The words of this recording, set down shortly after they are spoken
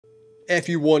if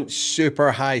you want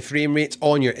super high frame rates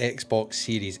on your Xbox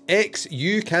Series X,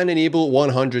 you can enable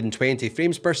 120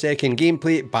 frames per second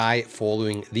gameplay by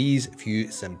following these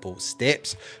few simple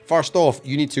steps. First off,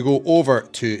 you need to go over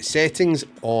to settings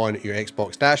on your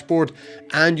Xbox dashboard,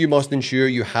 and you must ensure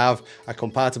you have a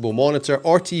compatible monitor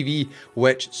or TV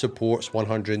which supports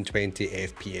 120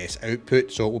 FPS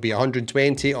output. So it will be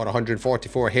 120 or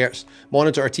 144 Hz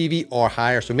monitor or TV or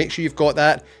higher. So make sure you've got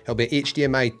that. It'll be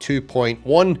HDMI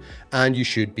 2.1 and you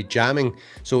should be jamming.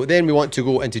 So then we want to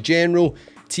go into general,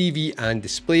 TV and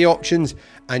display options,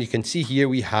 and you can see here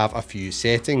we have a few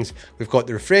settings. We've got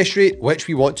the refresh rate, which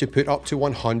we want to put up to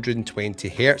 120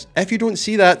 Hz. If you don't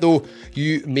see that though,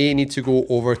 you may need to go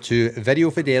over to video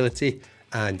fidelity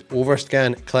and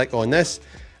overscan. Click on this,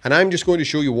 and I'm just going to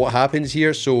show you what happens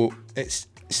here. So it's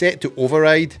set to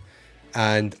override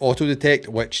and auto detect,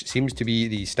 which seems to be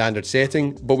the standard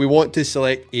setting, but we want to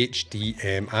select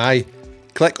HDMI.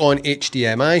 Click on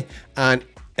HDMI and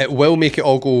it will make it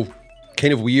all go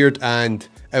kind of weird and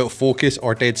out of focus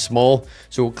or dead small.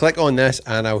 So click on this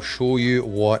and I'll show you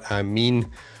what I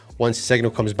mean. Once the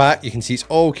signal comes back, you can see it's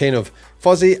all kind of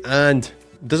fuzzy and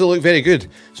doesn't look very good.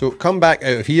 So come back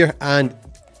out of here, and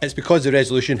it's because the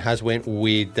resolution has went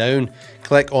way down.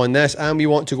 Click on this and we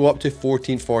want to go up to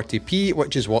 1440p,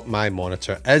 which is what my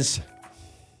monitor is.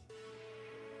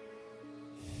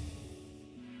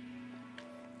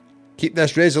 Keep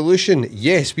this resolution.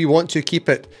 Yes, we want to keep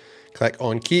it. Click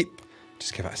on keep.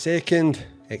 Just give it a second.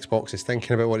 Xbox is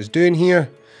thinking about what it's doing here.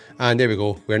 And there we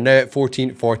go. We're now at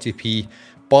 1440p,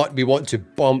 but we want to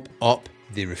bump up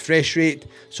the refresh rate.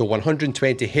 So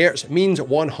 120 Hz means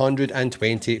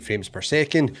 120 frames per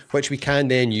second, which we can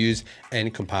then use in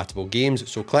compatible games.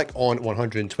 So click on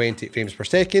 120 frames per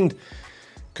second.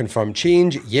 Confirm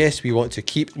change. Yes, we want to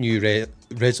keep new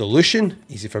resolution,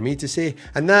 easy for me to say,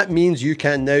 and that means you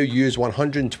can now use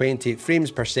 120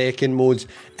 frames per second modes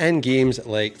in games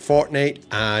like Fortnite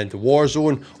and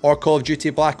Warzone or Call of Duty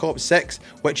Black Ops 6,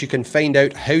 which you can find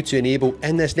out how to enable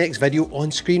in this next video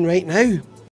on screen right now.